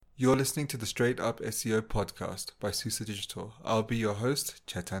You're listening to the Straight Up SEO podcast by SUSE Digital. I'll be your host,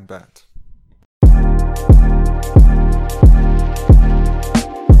 Chetan Bhatt.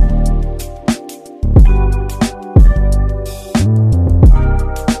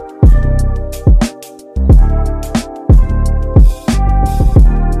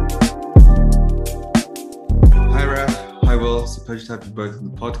 It's a pleasure to have you both on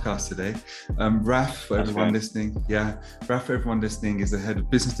the podcast today. Raf, for everyone listening, is the head of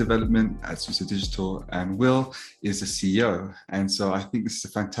business development at SEO Digital, and Will is the CEO. And so I think this is a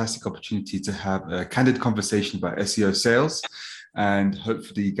fantastic opportunity to have a candid conversation about SEO sales and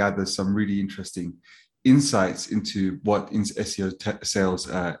hopefully gather some really interesting insights into what SEO sales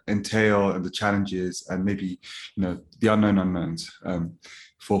entail and the challenges and maybe the unknown unknowns.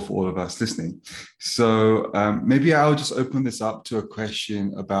 For all of us listening. So maybe I'll just open this up to a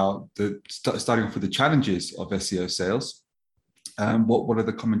question about starting off with the challenges of SEO sales. What are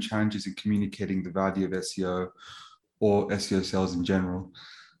the common challenges in communicating the value of SEO or SEO sales in general?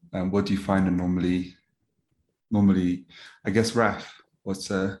 What do you find are normally, I guess, Raf, what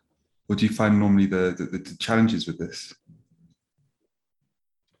do you find normally the challenges with this?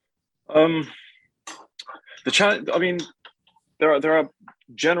 The challenge, I mean, there are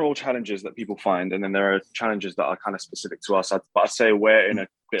general challenges that people find, and then there are challenges that are kind of specific to us. But I'd say we're in a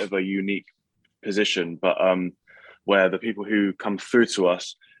bit of a unique position, but where the people who come through to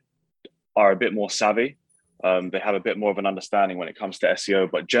us are a bit more savvy. They have a bit more of an understanding when it comes to SEO,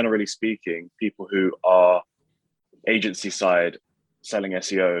 but generally speaking, people who are agency side selling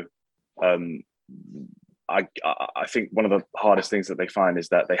SEO, I think one of the hardest things that they find is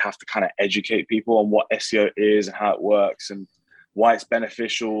that they have to kind of educate people on what SEO is and how it works and why it's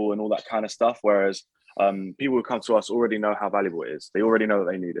beneficial and all that kind of stuff. Whereas people who come to us already know how valuable it is. They already know that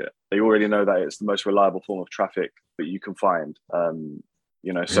they need it. They already know that it's the most reliable form of traffic that you can find.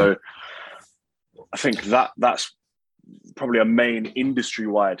 So I think that's probably a main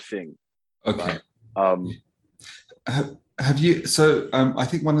industry-wide thing. Okay. Right? Have you? So I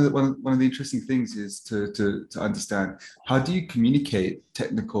think one of the interesting things is to understand, how do you communicate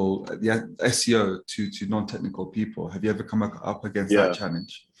technical SEO to non-technical people? Have you ever come up against that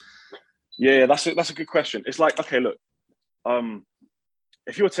challenge? Yeah, that's a good question. It's like, okay, look,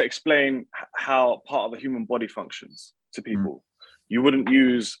 if you were to explain how part of the human body functions to people, you wouldn't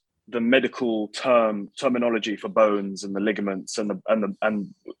use the medical terminology for bones and the ligaments and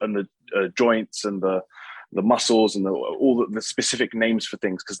the joints and the muscles and all the specific names for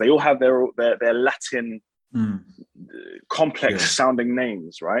things, because they all have their Latin complex sounding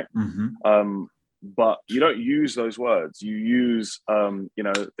names, right? Mm-hmm. But you don't use those words. You use,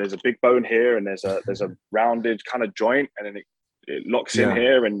 there's a big bone here and there's a rounded kind of joint, and then it locks in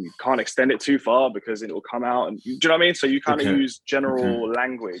here, and you can't extend it too far because it will come out. And do you know what I mean? So you kind of use general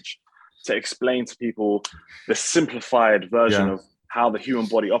language to explain to people the simplified version of how the human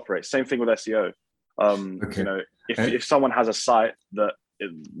body operates. Same thing with SEO. If someone has a site that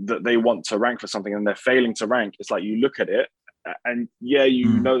they want to rank for something and they're failing to rank, it's like you look at it and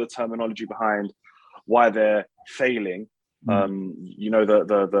know the terminology behind why they're failing.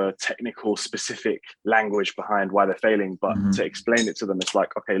 The technical specific language behind why they're failing, but to explain it to them, it's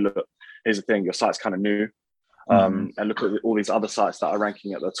like, okay, look, here's the thing, your site's kind of new, and look at all these other sites that are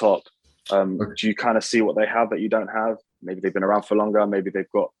ranking at the top. Do you kind of see what they have that you don't have? Maybe they've been around for longer. Maybe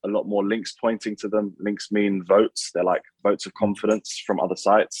they've got a lot more links pointing to them. Links mean votes. They're like votes of confidence from other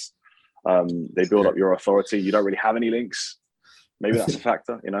sites. They build up your authority. You don't really have any links. Maybe that's a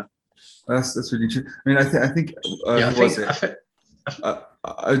factor, That's really true. I mean, I think I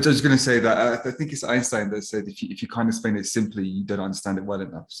was just going to say that I think it's Einstein that said if you can't explain it simply, you don't understand it well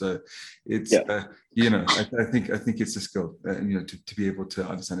enough. So it's I think it's a skill to be able to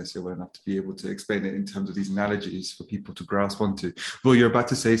understand SEO well enough to be able to explain it in terms of these analogies for people to grasp onto. Well, you're about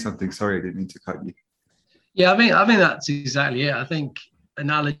to say something. Sorry, I didn't mean to cut you. Yeah, I think that's exactly it. I think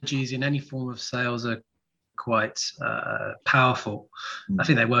analogies in any form of sales are quite powerful. I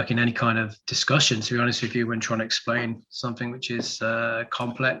think they work in any kind of discussion, to be honest with you, when trying to explain something which is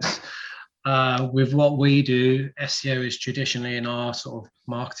complex. With what we do, SEO is traditionally in our sort of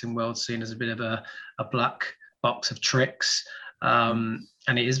marketing world seen as a bit of a black box of tricks, and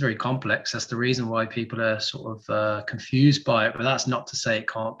it is very complex. That's the reason why people are sort of confused by it, but that's not to say it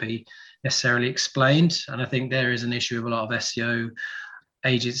can't be necessarily explained. And I think there is an issue with a lot of SEO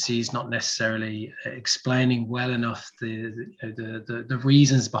agencies not necessarily explaining well enough the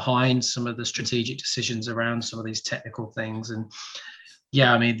reasons behind some of the strategic decisions around some of these technical things. And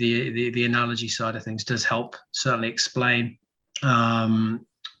I mean, the analogy side of things does help certainly explain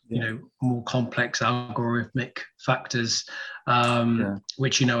more complex algorithmic factors,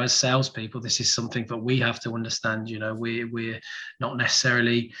 which, as salespeople, this is something that we have to understand. We're not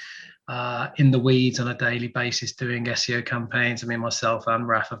necessarily in the weeds on a daily basis doing SEO campaigns. I mean, myself and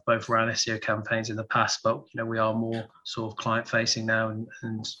Raf have both run SEO campaigns in the past, but we are more sort of client facing now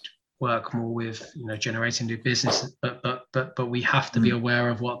and work more with generating new business. But we have to be aware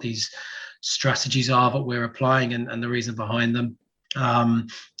of what these strategies are that we're applying and the reason behind them. And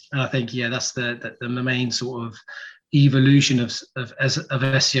I think that's the main sort of evolution of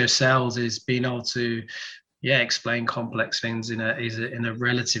SEO sales, is being able to explain complex things in a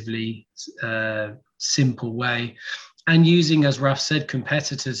relatively simple way, and using, as Raf said,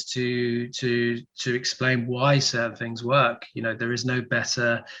 competitors to explain why certain things work. There is no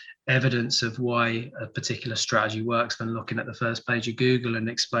better evidence of why a particular strategy works than looking at the first page of Google and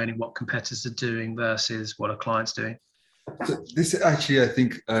explaining what competitors are doing versus what a client's doing. So this actually, I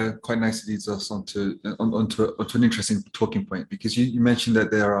think, quite nicely leads us onto an interesting talking point, because you mentioned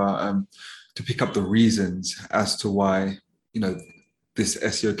that there are to pick up the reasons as to why this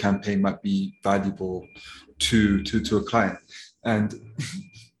SEO campaign might be valuable to a client, and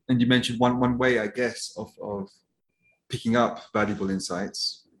you mentioned one way, I guess, of picking up valuable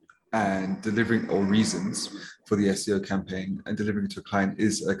insights and delivering, or reasons for the SEO campaign and delivering it to a client,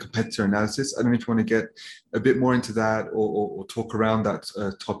 is a competitor analysis. I don't know if you want to get a bit more into that, or talk around that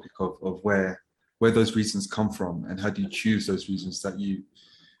topic of where those reasons come from, and how do you choose those reasons that you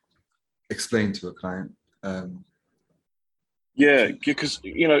explain to a client. Because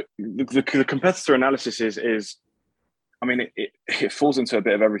the competitor analysis is I mean, it falls into a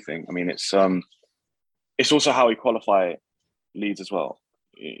bit of everything. I mean, it's also how we qualify leads as well,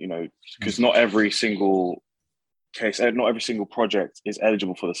 because not every single case, not every single project is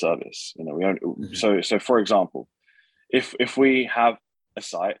eligible for the service. So for example, if we have a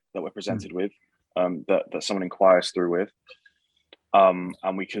site that we're presented with, that someone inquires through with,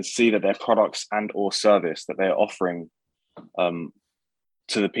 and we can see that their products and or service that they're offering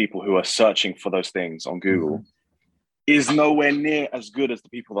to the people who are searching for those things on Google is nowhere near as good as the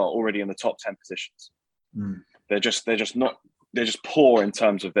people that are already in the top 10 positions. They're just poor in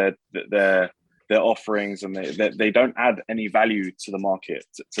terms of their offerings, and they don't add any value to the market,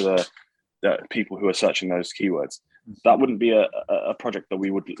 to the people who are searching those keywords. That wouldn't be a project that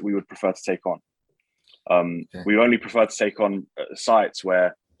we would prefer to take on. We only prefer to take on sites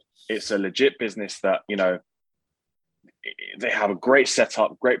where it's a legit business that, they have a great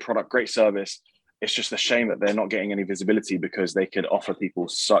setup, great product, great service. It's just a shame that they're not getting any visibility, because they could offer people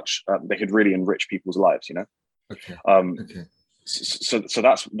they could really enrich people's lives, So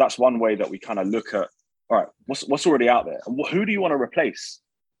that's one way that we kind of look at, all right, what's already out there, and who do you want to replace?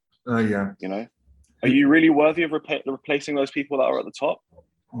 Are you really worthy of replacing those people that are at the top?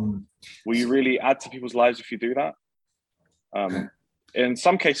 Will you really add to people's lives if you do that? In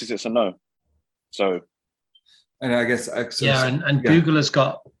some cases, it's a no. So, and I guess Google has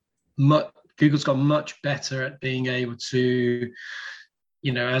got much better at being able to,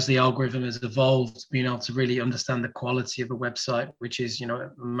 as the algorithm has evolved, being able to really understand the quality of a website, which is,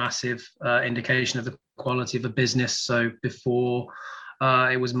 a massive indication of the quality of a business. So before,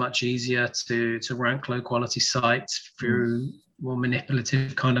 it was much easier to rank low quality sites through more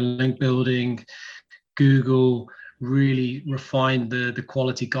manipulative kind of link building. Google really refined the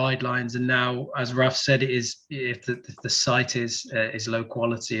quality guidelines, and now, as Raf said, it is, if the site is low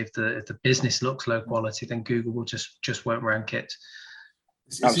quality, if the business looks low quality, then Google will just won't rank it.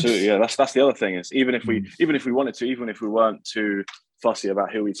 Absolutely, yeah. That's the other thing, is even if we wanted to, even if we weren't too fussy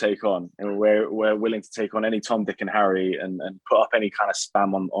about who we take on, and we're willing to take on any Tom, Dick, and Harry and put up any kind of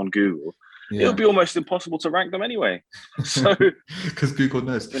spam on Google, it'll be almost impossible to rank them anyway. So, because Google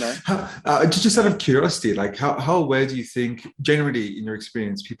knows. Just out of curiosity, like how aware do you think, generally in your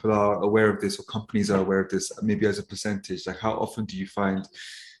experience, people are aware of this, or companies are aware of this, maybe as a percentage? Like, how often do you find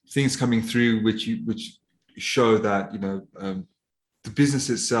things coming through which show that the business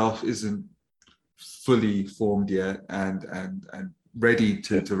itself isn't fully formed yet and ready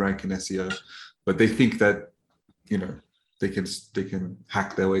to rank in SEO, but they think that they can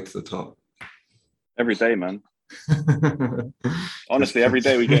hack their way to the top? Every day, man. Honestly, every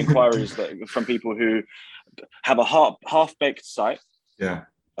day we get inquiries from people who have a half-baked site,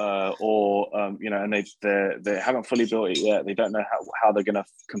 or and they haven't fully built it yet. They don't know how they're going to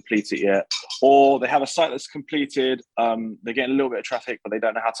complete it yet, or they have a site that's completed. They're getting a little bit of traffic, but they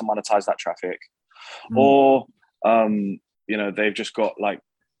don't know how to monetize that traffic, or they've just got like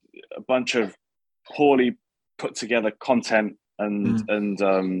a bunch of poorly put together content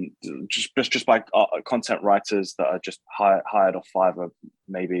just by content writers that are just hired off Fiverr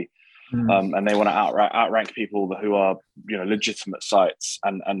maybe. And they want to outrank people who are, legitimate sites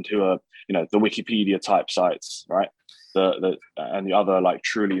and who are, the Wikipedia type sites, right? And the other like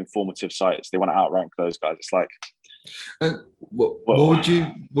truly informative sites, they want to outrank those guys. It's like, what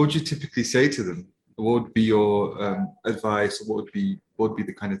would you typically say to them? What would be your advice? What would be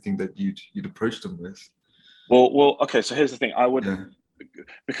the kind of thing that you'd approach them with? Well, okay. So here's the thing. I would,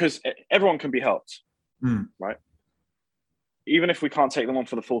 because everyone can be helped, right? Even if we can't take them on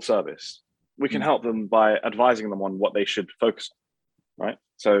for the full service, we can help them by advising them on what they should focus on, right?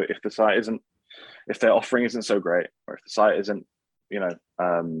 So if their offering isn't so great, or if the site isn't,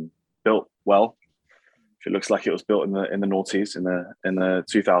 built well, if it looks like it was built in the noughties, in the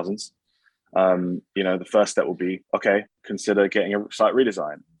 2000s, the first step will be, okay, consider getting a site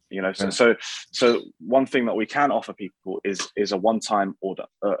redesign. So one thing that we can offer people is a one-time audit,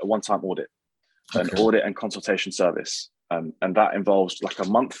 an audit and consultation service. And that involves like a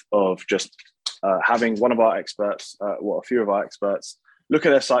month of just having one of our experts, a few of our experts, look at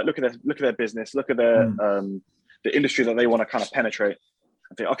their site, look at their business, look at their the industry that they want to kind of penetrate,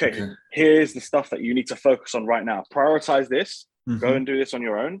 and think, okay, here's the stuff that you need to focus on right now. Prioritize this. Go and do this on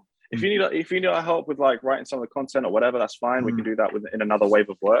your own. If you need our help with like writing some of the content or whatever, that's fine. We can do that in another wave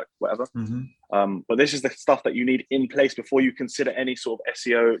of work, whatever. But this is the stuff that you need in place before you consider any sort of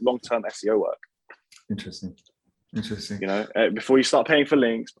SEO, long-term SEO work. Interesting. Before you start paying for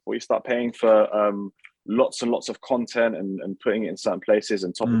links, before you start paying for lots and lots of content and putting it in certain places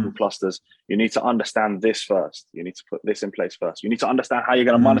and topical clusters, you need to understand this first. You need to put this in place first. You need to understand how you're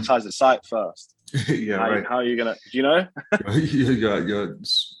going to monetize the site first. How are you going to, your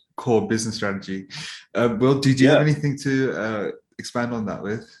core business strategy. Will, did you have anything to expand on that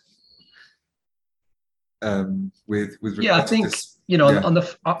with? I think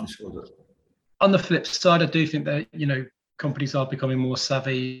on the flip side, I do think that companies are becoming more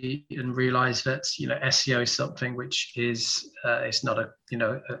savvy and realize that SEO is something which is it's not a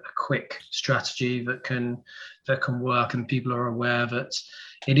quick strategy that can work, and people are aware that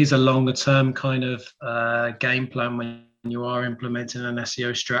it is a longer term kind of game plan when you are implementing an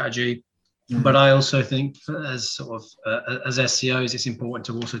SEO strategy. But I also think as as SEOs, it's important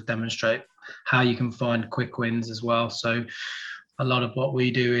to also demonstrate how you can find quick wins as well. So a lot of what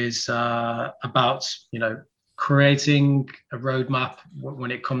we do is about creating a roadmap when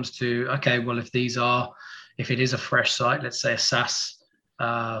it comes to, okay, well, if it is a fresh site, let's say a SaaS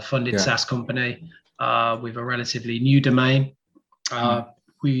funded SaaS company with a relatively new domain,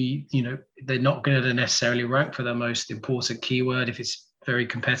 they're not going to necessarily rank for the most important keyword if it's very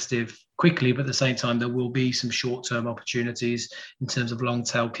competitive quickly, but at the same time, there will be some short-term opportunities in terms of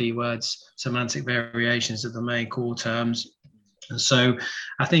long-tail keywords, semantic variations of the main core terms. And so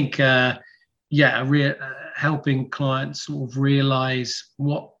I think, helping clients sort of realize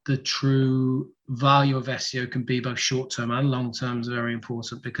what the true value of SEO can be, both short-term and long-term, is very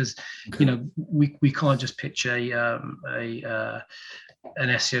important, because we can't just pitch an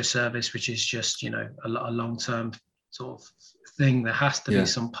SEO service which is just a long-term sort of thing. There has to be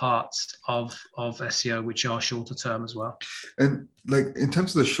some parts of SEO which are shorter term as well. And like in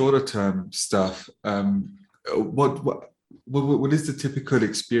terms of the shorter term stuff, what is the typical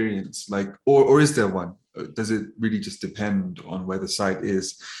experience like, or is there one? Does it really just depend on where the site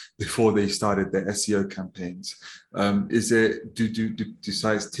is before they started their SEO campaigns? Do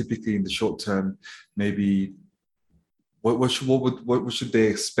sites typically in the short term, maybe what should they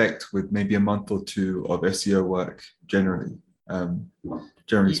expect with maybe a month or two of SEO work generally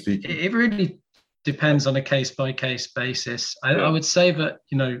speaking? It really depends on a case by case basis. I would say that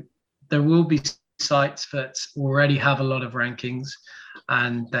there will be sites that already have a lot of rankings,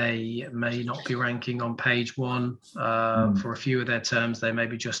 and they may not be ranking on page one for a few of their terms. They may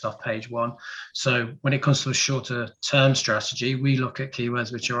be just off page one. So when it comes to a shorter term strategy, we look at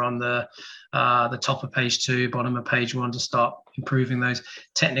keywords which are on the top of page two, bottom of page one, to start improving those.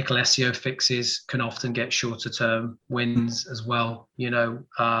 Technical SEO fixes can often get shorter term wins as well.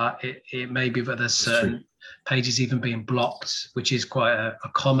 It may be that there's certain pages even being blocked, which is quite a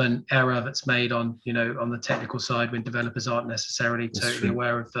common error that's made on the technical side when developers aren't necessarily totally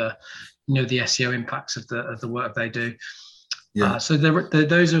aware of the SEO impacts of the work they do. So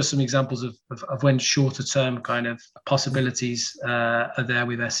those are some examples of when shorter term kind of possibilities are there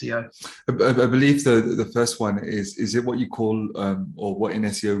with SEO. I believe the first one is it what you call or what in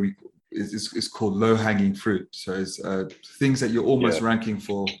SEO is called low hanging fruit. So it's things that you're almost ranking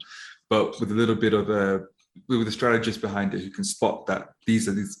for, but with a little bit of with a strategist behind it who can spot that these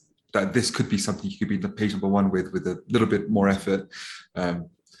that this could be something you could be the page number one with a little bit more effort.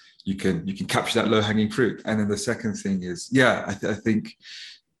 You can capture that low-hanging fruit. And then the second thing is, I think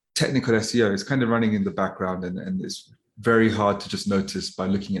technical SEO is kind of running in the background, and it's very hard to just notice by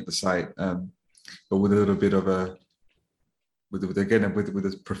looking at the site. But with a little bit of with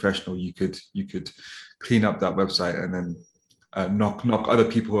a professional, you could clean up that website and then knock other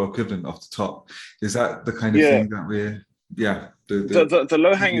people who are equivalent off the top. Is that the kind of thing that we're the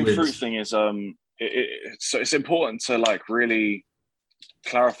low-hanging fruit thing is so it's important to like really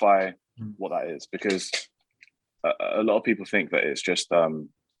clarify what that is, because a lot of people think that it's just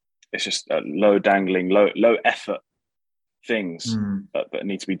low dangling, low effort things that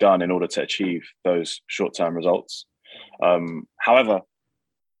need to be done in order to achieve those short-term results. However,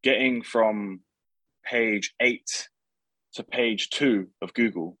 getting from page 8 to page 2 of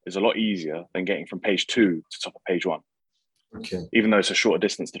Google is a lot easier than getting from page 2 to top of page 1. Okay. Even though it's a shorter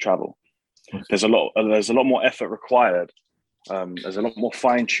distance to travel. Okay. There's a lot more effort required. There's a lot more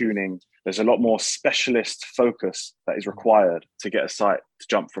fine-tuning. There's a lot more specialist focus that is required to get a site to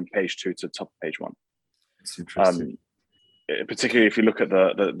jump from page 2 to top of page 1. That's interesting. Particularly if you look at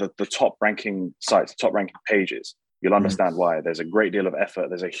the top ranking sites, top ranking pages, you'll understand why. There's a great deal of effort.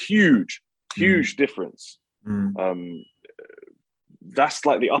 There's a huge difference. That's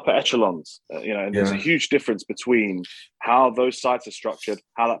like the upper echelons, and there's a huge difference between how those sites are structured,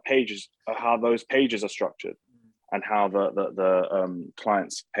 how those pages are structured, and how the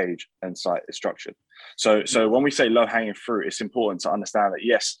client's page and site is structured. So when we say low-hanging fruit, it's important to understand that,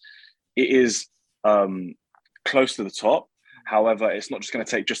 yes, it is close to the top. However, it's not just going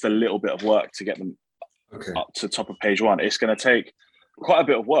to take just a little bit of work to get them up to the top of page 1. It's going to take quite a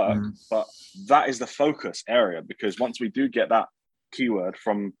bit of work, but that is the focus area, because once we do get that keyword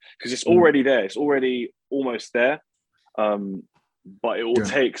because it's already there, it's already almost there, but it will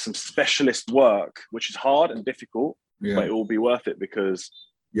take some specialist work, which is hard and difficult, but it will be worth it, because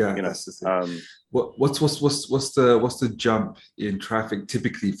that's the thing. What's the jump in traffic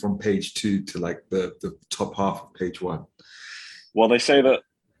typically from page 2 to like the top half of page 1? Well, they say that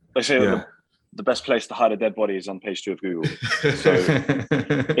the best place to hide a dead body is on page 2 of Google. So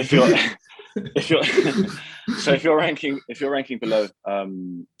if you're ranking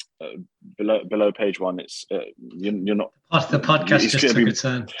below page 1, it's you're not. The podcast just took a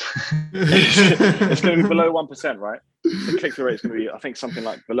turn. It's going to be below 1%, right? The click-through rate is going to be, I think, something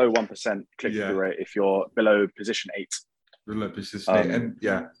like below 1% click-through rate if you're below position 8. Below position 8, and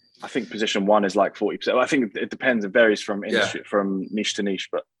I think position 1 is like 40%. I think it depends. It varies from industry, from niche to niche.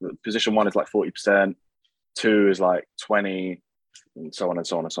 But position 1 is like 40%. 2 is like 20, and so on and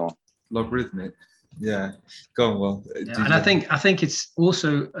so on and so on. Logarithmic. Yeah. Go on, Will. And I think it's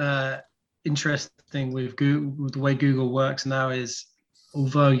also interesting with Google, with the way Google works now, is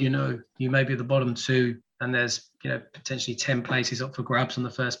although you may be at the bottom 2 and there's potentially 10 places up for grabs on the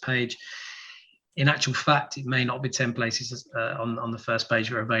first page. In actual fact, it may not be 10 places on the first page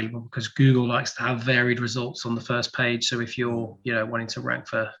that are available, because Google likes to have varied results on the first page. So if you're, wanting to rank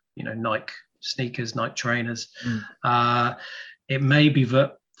for, Nike sneakers, Nike trainers, it may be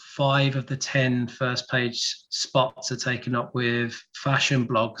that 5 of the 10 first page spots are taken up with fashion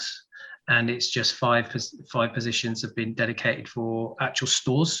blogs, and it's just five positions have been dedicated for actual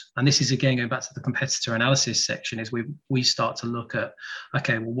stores. And this is again going back to the competitor analysis section, is we start to look at,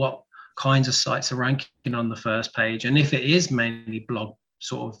 what kinds of sites are ranking on the first page, and if it is mainly blog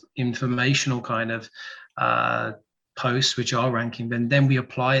sort of informational kind of posts which are ranking, then we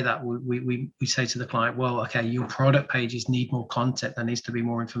apply that. We say to the client, well, your product pages need more content, there needs to be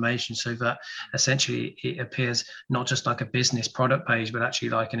more information, so that essentially it appears not just like a business product page, but actually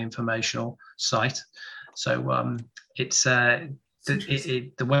like an informational site. So it's the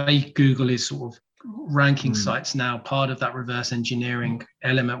way Google is sort of ranking sites now, part of that reverse engineering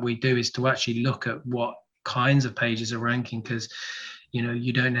element we do is to actually look at what kinds of pages are ranking, because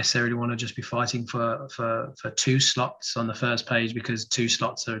you don't necessarily want to just be fighting for 2 slots on the first page, because 2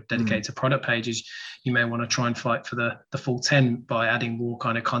 slots are dedicated to product pages. You may want to try and fight for the full 10 by adding more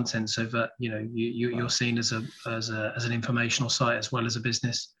kind of content, so that you're seen as an informational site as well as a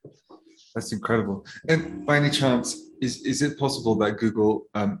business. That's incredible. And by any chance, is it possible that Google,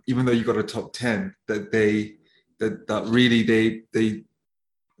 even though you got a top 10, that they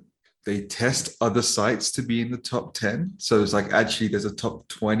test other sites to be in the top 10? So it's like actually there's a top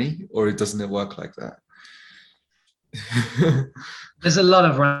 20, or doesn't it work like that? There's a lot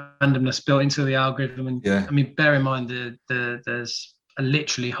of randomness built into the algorithm, and I mean, bear in mind there's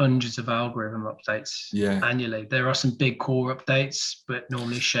literally hundreds of algorithm updates annually. There are some big core updates, but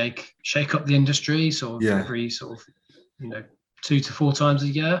normally shake up the industry sort of every sort of 2 to 4 times a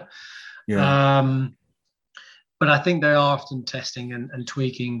year. Yeah. But I think they are often testing and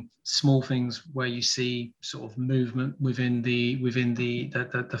tweaking small things where you see sort of movement within the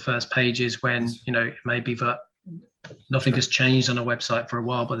first pages when, you know, it may be that nothing has changed on a website for a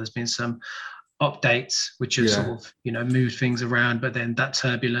while, but there's been some updates which have sort of, you know, moved things around, but then that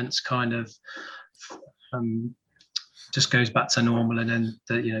turbulence kind of just goes back to normal, and then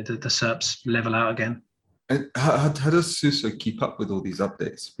the SERPs level out again. And how does SUSO keep up with all these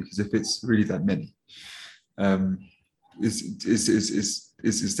updates? Because if it's really that many,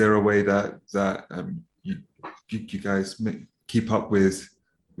 is there a way that you guys keep up with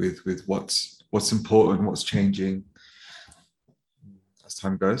what's important, what's changing as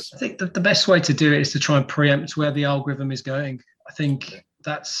time goes? I think the best way to do it is to try and preempt where the algorithm is going. I think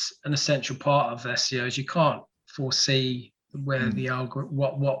that's an essential part of SEO. Is you can't foresee where the algorithm,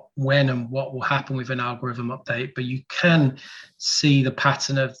 when and what will happen with an algorithm update, but you can see the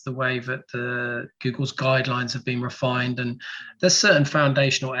pattern of the way that the Google's guidelines have been refined, and there's certain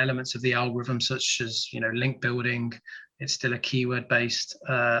foundational elements of the algorithm, such as, you know, link building. It's still a keyword based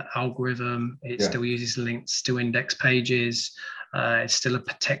algorithm. It still uses links to index pages. It's still a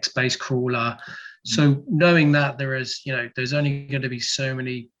text based crawler. So knowing that there's only going to be so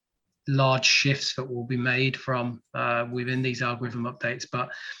many large shifts that will be made from within these algorithm updates, but,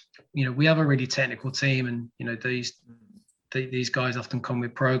 you know, we have a really technical team, and, you know, these guys often come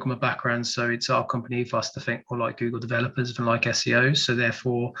with programmer backgrounds, so it's our company for us to think more like Google developers than like SEOs. So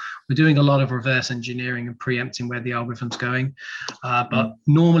therefore we're doing a lot of reverse engineering and preempting where the algorithm's going, but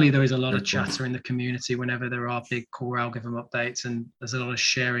normally there is a lot of chatter in the community whenever there are big core algorithm updates, and there's a lot of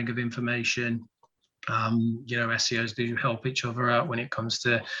sharing of information. You know, SEOs do help each other out when it comes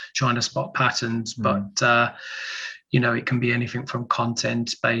to trying to spot patterns, but you know, it can be anything from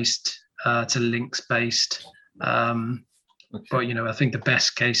content based to links based. But, you know, I think the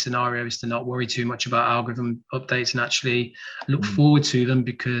best case scenario is to not worry too much about algorithm updates and actually look forward to them,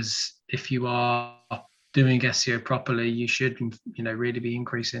 because if you are doing SEO properly, you should, you know, really be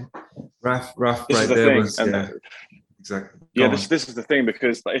increasing. Raf right there was exactly. Yeah, this is the thing,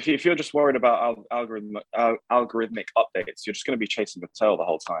 because if you're just worried about algorithmic updates, you're just going to be chasing your tail the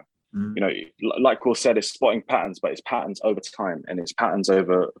whole time. You know, like Will said, it's spotting patterns, but it's patterns over time, and it's patterns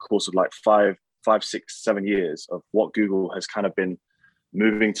over a course of like 5, 6, 7 years of what Google has kind of been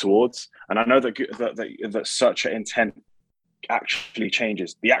moving towards. And I know that searcher intent actually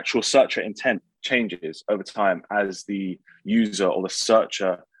changes. The actual searcher intent changes over time as the user or the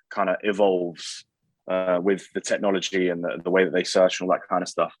searcher kind of evolves with the technology and the way that they search and all that kind of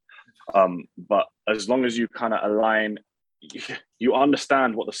stuff. But as long as you kind of align, you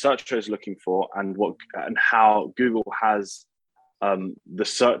understand what the searcher is looking for and how Google has the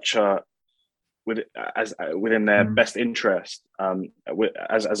searcher within their best interest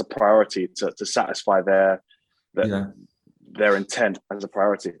as a priority to satisfy their intent as a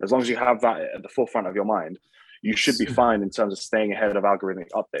priority. As long as you have that at the forefront of your mind, you should be fine in terms of staying ahead of algorithmic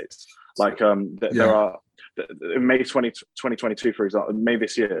updates. Like there are in May 2022, for example, May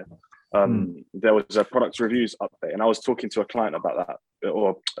this year, there was a product reviews update, and I was talking to a client about that,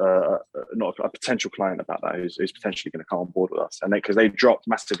 or not a potential client about that, who's potentially going to come on board with us, and because they dropped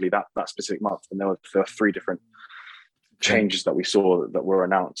massively that specific month, and there were 3 different changes that we saw that were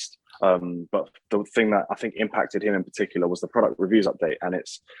announced. But the thing that I think impacted him in particular was the product reviews update, and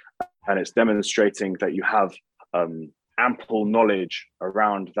it's demonstrating that you have ample knowledge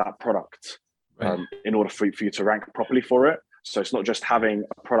around that product in order for you to rank properly for it. So it's not just having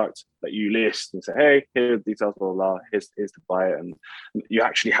a product that you list and say, hey, here are the details, blah, blah, blah, here's to buy it. And you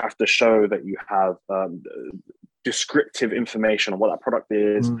actually have to show that you have descriptive information on what that product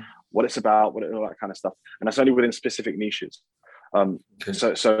is, what it's about, all that kind of stuff. And that's only within specific niches.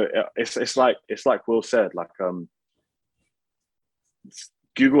 So it's like Will said, like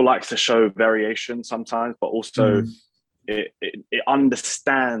Google likes to show variation sometimes, but also it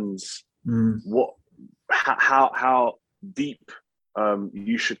understands how deep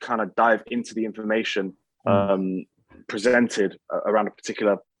you should kind of dive into the information presented around a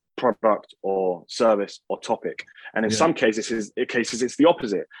particular product or service or topic. And in some cases it's the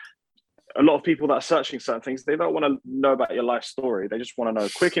opposite. A lot of people that are searching certain things, they don't want to know about your life story. They just want to know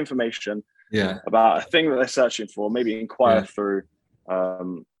quick information about a thing that they're searching for, maybe inquire through,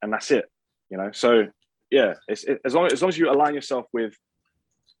 and that's it. You know, so as long as you align yourself with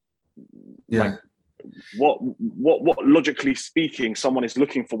like what logically speaking someone is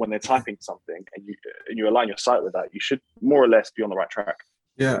looking for when they're typing something, and you align your site with that, you should more or less be on the right track.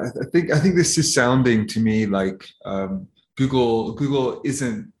 I think this is sounding to me like Google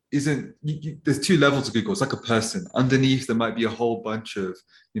isn't isn't, there's two levels of Google. It's like a person. Underneath, there might be a whole bunch of,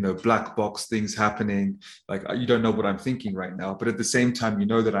 black box things happening. Like, you don't know what I'm thinking right now, but at the same time, you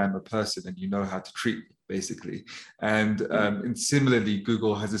know that I'm a person and you know how to treat me, basically. And similarly,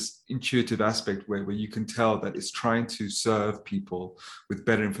 Google has this intuitive aspect where you can tell that it's trying to serve people with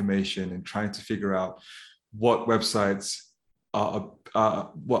better information and trying to figure out what websites are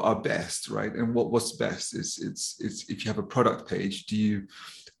what are best, right? And what's best is it's if you have a product page, do you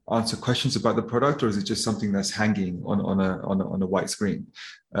answer questions about the product, or is it just something that's hanging on a white screen?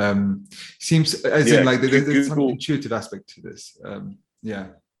 Seems as in like there's some intuitive aspect to this. Yeah.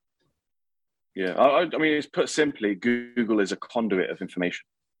 I mean, it's put simply, Google is a conduit of information,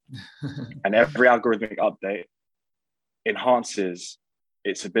 and every algorithmic update enhances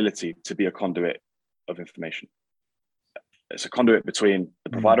its ability to be a conduit of information. It's a conduit between the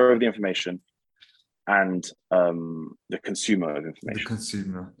provider of the information and the consumer of information. The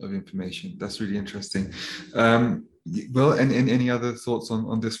consumer of information. That's really interesting. Well, and any other thoughts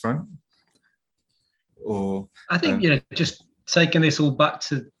on this front? Or I think just taking this all back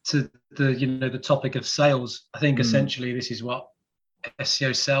to the the topic of sales. I think essentially this is what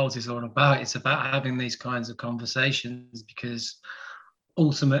SEO sales is all about. It's about having these kinds of conversations, because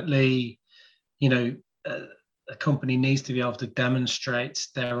ultimately, a company needs to be able to demonstrate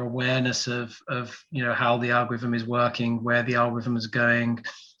their awareness of how the algorithm is working, where the algorithm is going,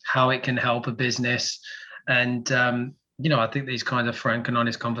 how it can help a business. And I think these kind of frank and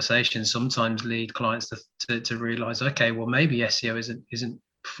honest conversations sometimes lead clients to realize, okay, well, maybe SEO isn't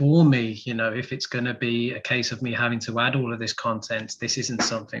for me. If it's going to be a case of me having to add all of this content, this isn't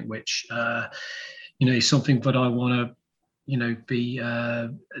something which is something that I want to be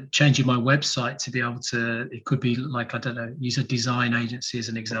changing my website to be able to. It could be like, I don't know, use a design agency as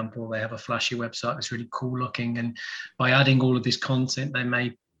an example. They have a flashy website that's really cool looking, and by adding all of this content, they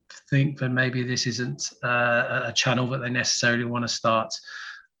may think that maybe this isn't a channel that they necessarily want to start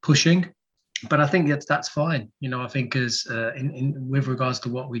pushing. But I think that's fine. I think as with regards to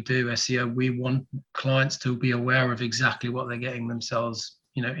what we do, SEO, we want clients to be aware of exactly what they're getting themselves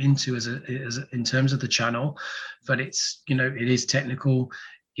into as in terms of the channel, but it's it is technical.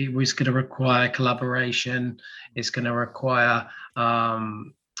 It was going to require collaboration. It's going to require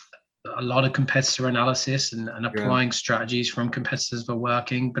a lot of competitor analysis and applying strategies from competitors that are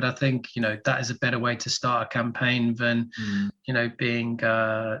working. But I think that is a better way to start a campaign than being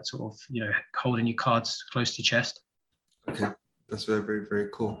sort of holding your cards close to your chest. Okay, that's very, very, very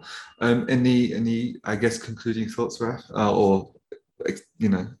cool. Any I guess concluding thoughts, Raf, or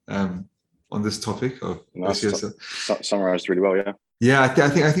on this topic of summarized really well. I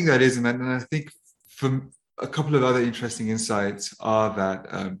think that is, and I think from a couple of other interesting insights are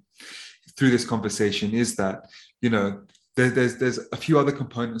that through this conversation is that there's a few other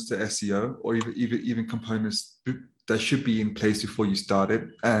components to SEO, or even components that should be in place before you start it.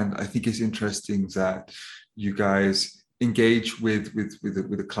 And I think it's interesting that you guys engage with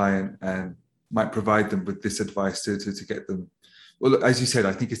a client and might provide them with this advice to get them. Well, as you said,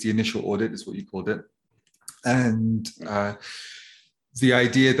 I think it's the initial audit is what you called it. And the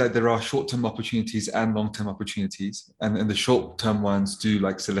idea that there are short-term opportunities and long-term opportunities, and the short-term ones do,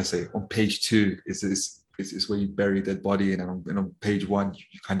 like, so let's say on page 2 is where you bury dead body, and on page 1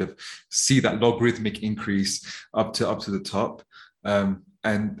 you kind of see that logarithmic increase up to the top, and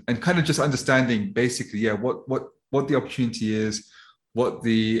kind of just understanding basically what the opportunity is, what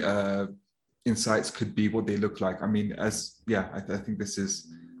the insights could be, what they look like. I mean, I think this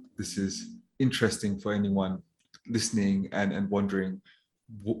is interesting for anyone listening and wondering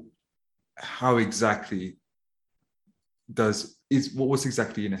how exactly what's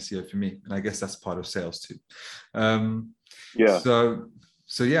exactly in SEO for me, and I guess that's part of sales too.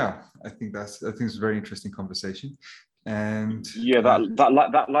 So yeah, I think it's a very interesting conversation. And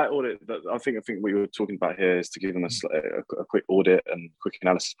that light audit that I think what you're talking about here is to give them a quick audit and quick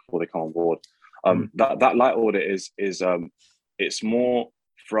analysis before they come on board. That light audit is it's more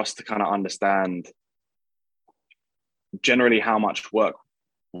for us to kind of understand generally how much work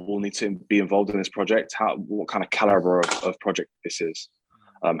will need to be involved in this project, what kind of caliber of project this is,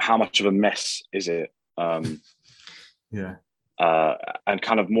 how much of a mess is it, and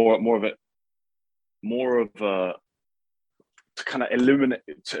kind of more of a to kind of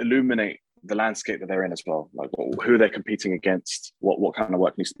illuminate the landscape that they're in as well, like who they're competing against, what kind of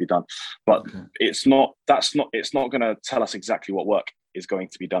work needs to be done. But it's not going to tell us exactly what work is going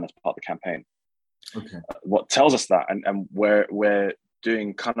to be done as part of the campaign. What tells us that, and we're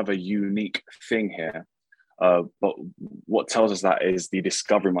doing kind of a unique thing here, but what tells us that is the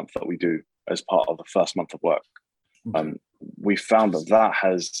discovery month that we do as part of the first month of work. We found that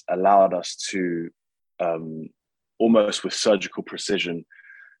has allowed us to almost with surgical precision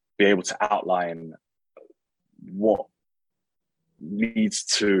be able to outline what needs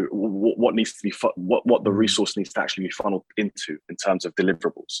to be what the resource needs to actually be funneled into in terms of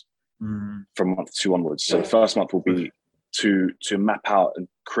deliverables from month 2 onwards. So the first month will be to map out and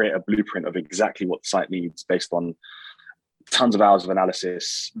create a blueprint of exactly what the site needs based on tons of hours of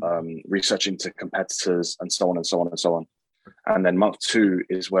analysis, researching to competitors, and so on and so on and so on. And then month 2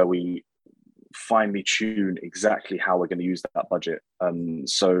 is where we finely tune exactly how we're going to use that budget.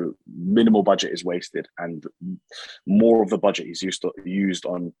 So minimal budget is wasted, and more of the budget is used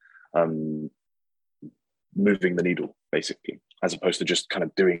on moving the needle, basically, as opposed to just kind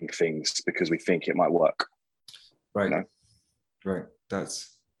of doing things because we think it might work. Right. You know? Right.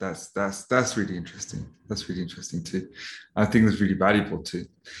 That's really interesting. That's really interesting too. I think that's really valuable too.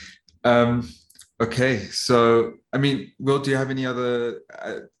 Okay, so I mean, Will, do you have any other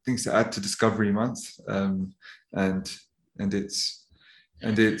things to add to Discovery Month and its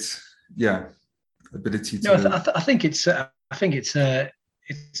ability to? No, I think it's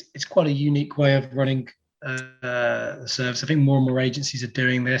quite a unique way of running the service. I think more and more agencies are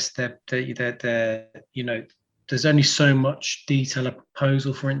doing this. They're you know, there's only so much detail a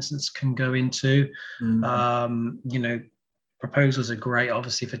proposal, for instance, can go into. You know, proposals are great,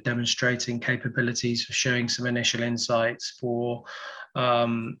 obviously, for demonstrating capabilities, for showing some initial insights, for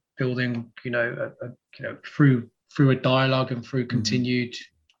building, through a dialogue and through continued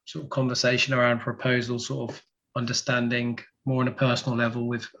sort of conversation around proposals, sort of understanding more on a personal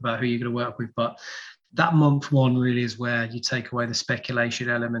level about who you're going to work with. But that month 1 really is where you take away the speculation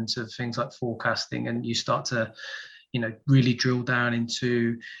element of things like forecasting, and you start to, really drill down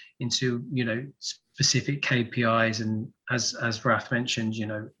into specific KPIs, and as Raf mentioned,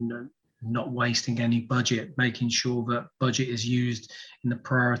 not wasting any budget, making sure that budget is used in the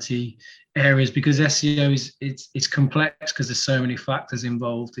priority areas, because SEO it's complex because there's so many factors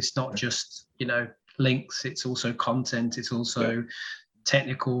involved. It's not just links, it's also content, it's also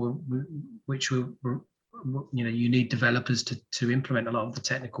technical, which will you need developers to implement a lot of the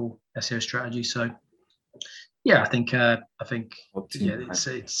technical SEO strategy. So I think it's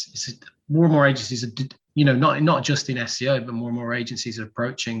more and more agencies are, not just in SEO, but more and more agencies are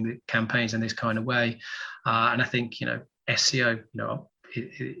approaching the campaigns in this kind of way. And I think, SEO,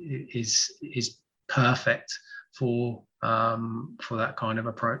 is perfect for that kind of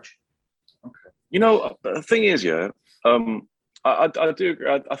approach. Okay. The thing is, I do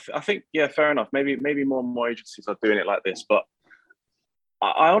agree. I think, fair enough. Maybe more and more agencies are doing it like this, but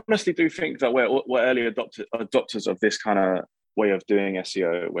I honestly do think that we're early adopters of this kind of way of doing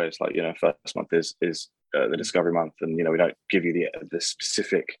SEO, where it's like, first month is the discovery month, and we don't give you the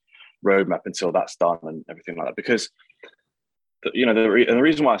specific roadmap until that's done and everything like that. Because the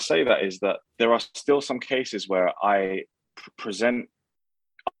reason why I say that is that there are still some cases where I present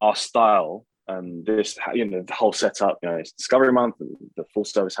our style and this, the whole setup, it's discovery month, and the full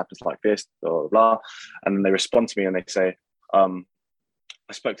service happens like this, blah, blah, blah. And then they respond to me and they say,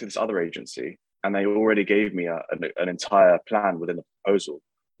 I spoke to this other agency and they already gave me an entire plan within the proposal.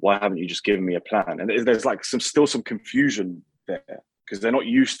 Why haven't you just given me a plan? And there's like still some confusion there, because they're not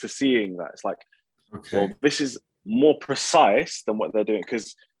used to seeing that. It's like, well, this is more precise than what they're doing,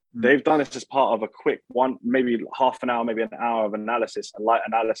 because they've done this as part of a quick one, maybe half an hour, maybe an hour of analysis, a light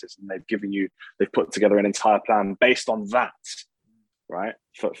analysis, and they've put together an entire plan based on that, right?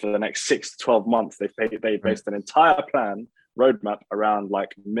 For the next 6 to 12 months, they based an entire plan roadmap around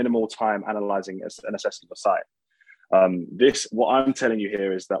like minimal time analyzing and assessing the site. What I'm telling you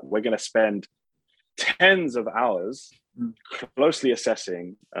here is that we're going to spend tens of hours closely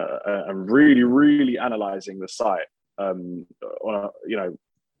assessing and really, really analyzing the site,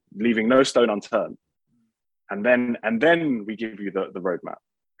 leaving no stone unturned, and then we give you the roadmap.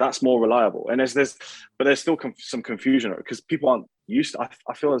 That's more reliable. And but there's still some confusion, because people aren't used.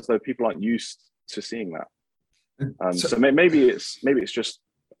 I feel as though people aren't used to seeing that. So maybe it's just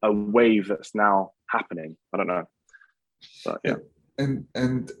a wave that's now happening. I don't know. But yeah.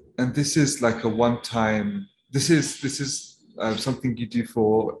 And this is like a one-time. This is something you do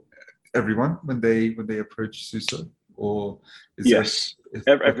for everyone when they approach SUSE, or is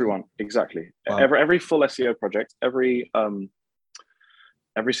everyone, exactly. Wow. Every full SEO project, every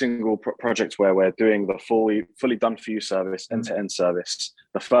single project where we're doing the fully done for you service, end-to-end service,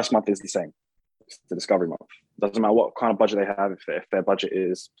 the first month is the same. It's the discovery month. Doesn't matter what kind of budget they have. If their budget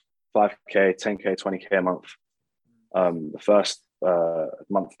is 5K, 10K, 20K a month, the first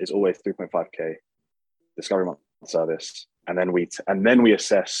month is always 3.5K discovery month service, and then we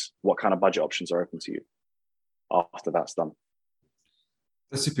assess what kind of budget options are open to you. after that's done.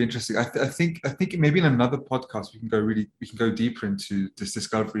 That's super interesting. I think maybe in another podcast we can go deeper into this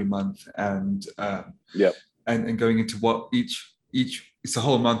discovery month and going into what each it's a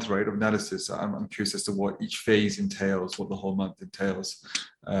whole month, right, of analysis. So I'm curious as to what each phase entails, what the whole month entails.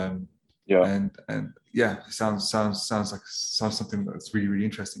 And it sounds something that's really, really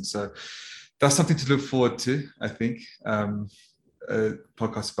interesting. So that's something to look forward to, I think. A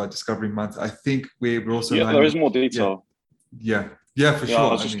podcast about Discovery Month. I think we're also there is more detail. Yeah, for sure.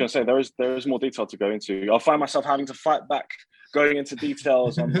 I was just going to say there is more detail to go into. I'll find myself having to fight back going into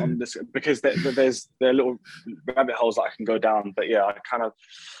details on this because there are little rabbit holes that I can go down. But yeah, I'm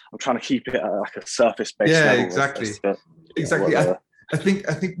trying to keep it at like a surface based level. Exactly. I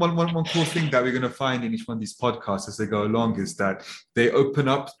think one cool thing that we're going to find in each one of these podcasts as they go along is that they open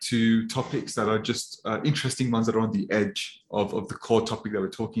up to topics that are just interesting ones that are on the edge of the core topic that we're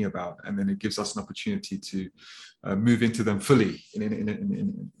talking about, and then it gives us an opportunity to move into them fully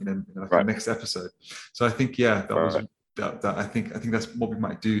in the next episode. So I think I think that's what we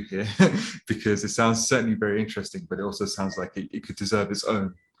might do here because it sounds certainly very interesting, but it also sounds like it could deserve its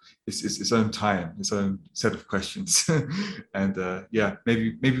own time, its own set of questions. And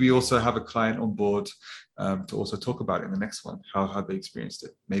maybe we also have a client on board to also talk about it in the next one, how they experienced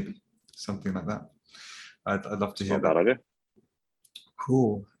it, maybe something like that. I'd love to hear that. Bad idea.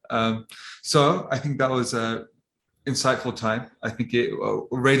 Cool. So I think that was a insightful time. I think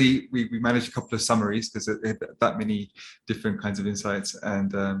already we managed a couple of summaries because it had that many different kinds of insights,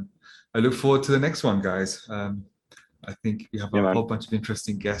 and I look forward to the next one, guys. I think we have a whole bunch of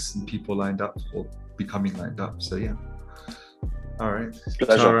interesting guests and people lined up or becoming lined up. So yeah. All right.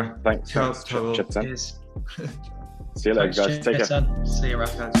 Pleasure. Thanks. Ciao. Cheers. See you later, guys. Take care. See you,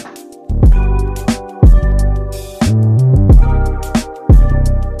 Raf.